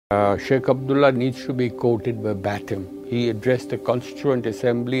Sheikh Abdullah needs to be quoted verbatim. He addressed the Constituent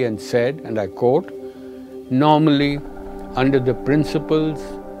Assembly and said, and I quote, "Normally, under the principles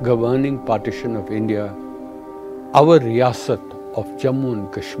governing partition of India, our riyasat of Jammu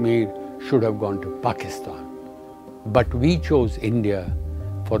and Kashmir should have gone to Pakistan. But we chose India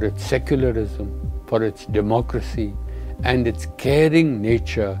for its secularism, for its democracy, and its caring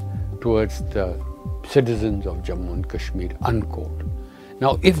nature towards the citizens of Jammu and Kashmir," unquote.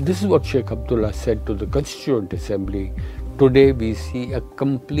 Now, if this is what Sheikh Abdullah said to the Constituent Assembly, today we see a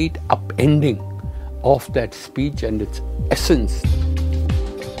complete upending of that speech and its essence.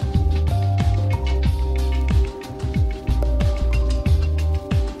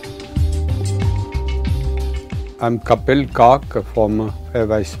 I'm Kapil Kak, a former Air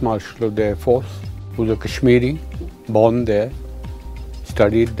Vice Marshal of the Air Force, who's a Kashmiri, born there,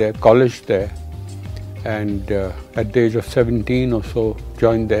 studied there, college there, and at the age of 17 or so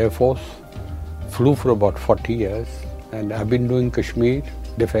joined the Air Force, flew for about 40 years, and I've been doing Kashmir,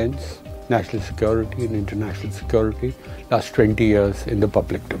 defense, national security and international security, last 20 years in the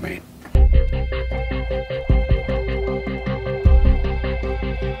public domain.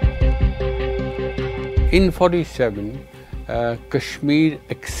 In 47, Kashmir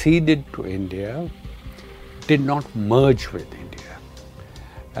acceded to India, did not merge with India.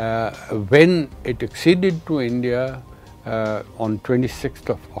 When it acceded to India on 26th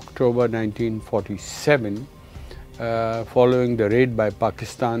of October 1947, following the raid by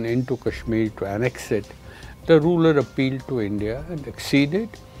Pakistan into Kashmir to annex it, the ruler appealed to India and acceded,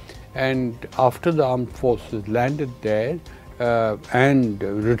 and after the armed forces landed there, and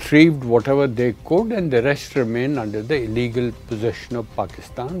retrieved whatever they could, and the rest remain under the illegal possession of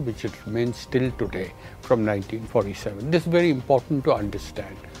Pakistan, which it remains still today from 1947. This is very important to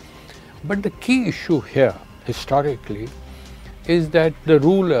understand. But the key issue here, historically, is that the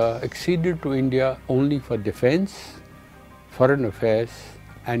ruler acceded to India only for defense, foreign affairs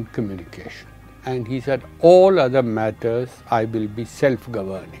and communication. And he said, all other matters I will be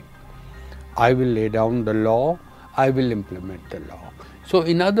self-governing. I will lay down the law, I will implement the law. So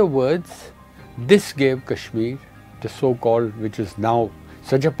in other words, this gave Kashmir the so-called, which is now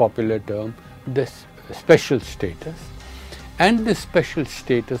such a popular term, this special status. And this special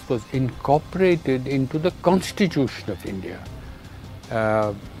status was incorporated into the Constitution of India.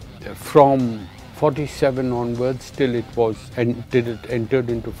 From 47 onwards till it was entered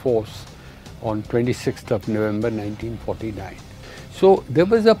into force on 26th of November 1949. So there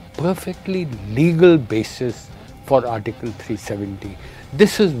was a perfectly legal basis for Article 370.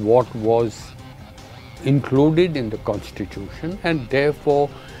 This is what was included in the Constitution, and therefore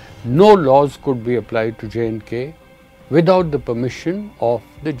no laws could be applied to J&K without the permission of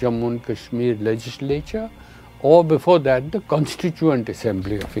the Jammu and Kashmir legislature, or before that the Constituent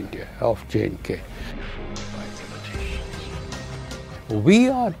Assembly of India, of J&K. We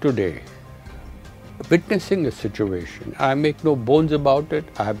are today witnessing a situation, I make no bones about it,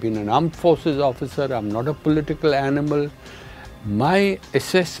 I have been an armed forces officer, I'm not a political animal. My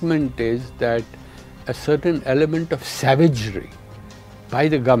assessment is that a certain element of savagery by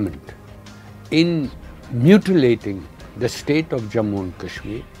the government in mutilating the state of Jammu and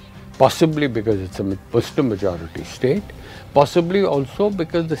Kashmir, possibly because it's a Muslim majority state, possibly also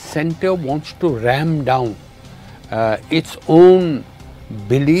because the center wants to ram down its own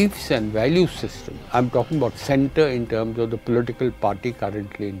beliefs and value system. I'm talking about center in terms of the political party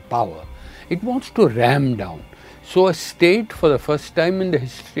currently in power. It wants to ram down. So a state, for the first time in the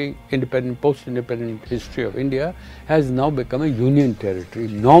history, post-independent history of India, has now become a union territory.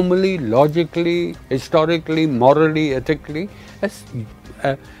 Normally, logically, historically, morally, ethically, as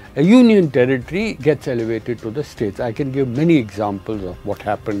a union territory gets elevated to the states. I can give many examples of what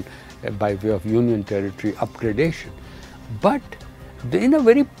happened by way of union territory upgradation. But in a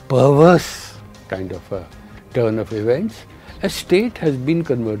very perverse kind of a turn of events, a state has been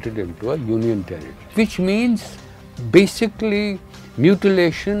converted into a union territory, which means basically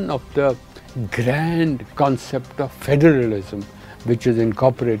mutilation of the grand concept of federalism, which is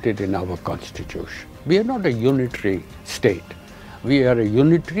incorporated in our Constitution. We are not a unitary state. We are a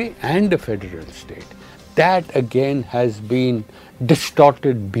unitary and a federal state. That again has been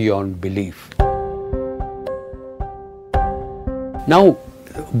distorted beyond belief. Now,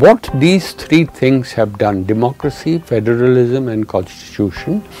 what these three things have done, democracy, federalism and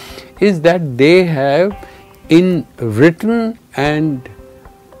constitution, is that they have in written and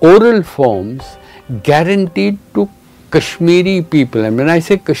oral forms guaranteed to Kashmiri people, and when I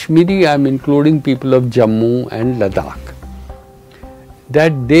say Kashmiri, I am including people of Jammu and Ladakh,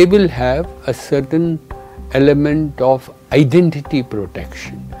 that they will have a certain element of identity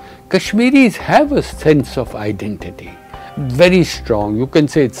protection. Kashmiris have a sense of identity, very strong. You can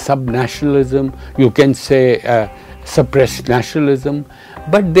say it's sub-nationalism, you can say suppressed nationalism,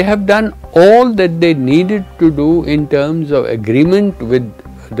 but they have done all that they needed to do in terms of agreement with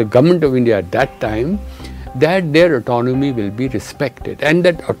the government of India at that time, that their autonomy will be respected, and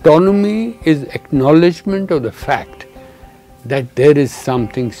that autonomy is acknowledgement of the fact that there is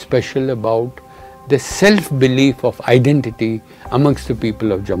something special about the self-belief of identity amongst the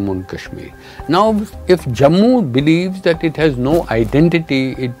people of Jammu and Kashmir. Now, if Jammu believes that it has no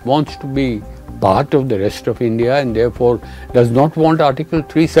identity, it wants to be part of the rest of India and therefore does not want Article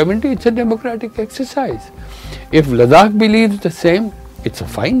 370, it's a democratic exercise. If Ladakh believes the same, it's a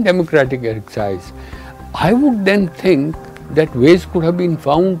fine democratic exercise. I would then think that ways could have been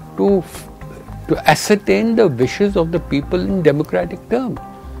found to ascertain the wishes of the people in democratic terms.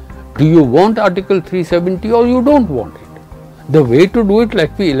 Do you want Article 370 or you don't want it? The way to do it,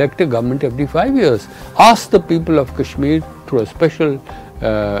 like we elect a government every 5 years, ask the people of Kashmir through a special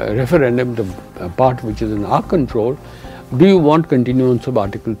referendum, the part which is in our control, do you want continuance of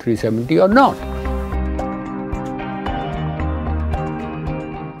Article 370 or not?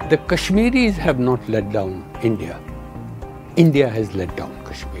 The Kashmiris have not let down India. India has let down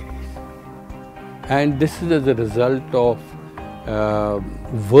Kashmiris. And this is as a result of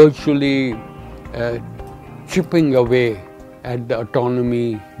virtually chipping away at the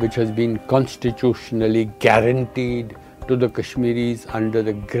autonomy which has been constitutionally guaranteed to the Kashmiris under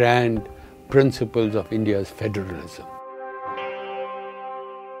the grand principles of India's federalism.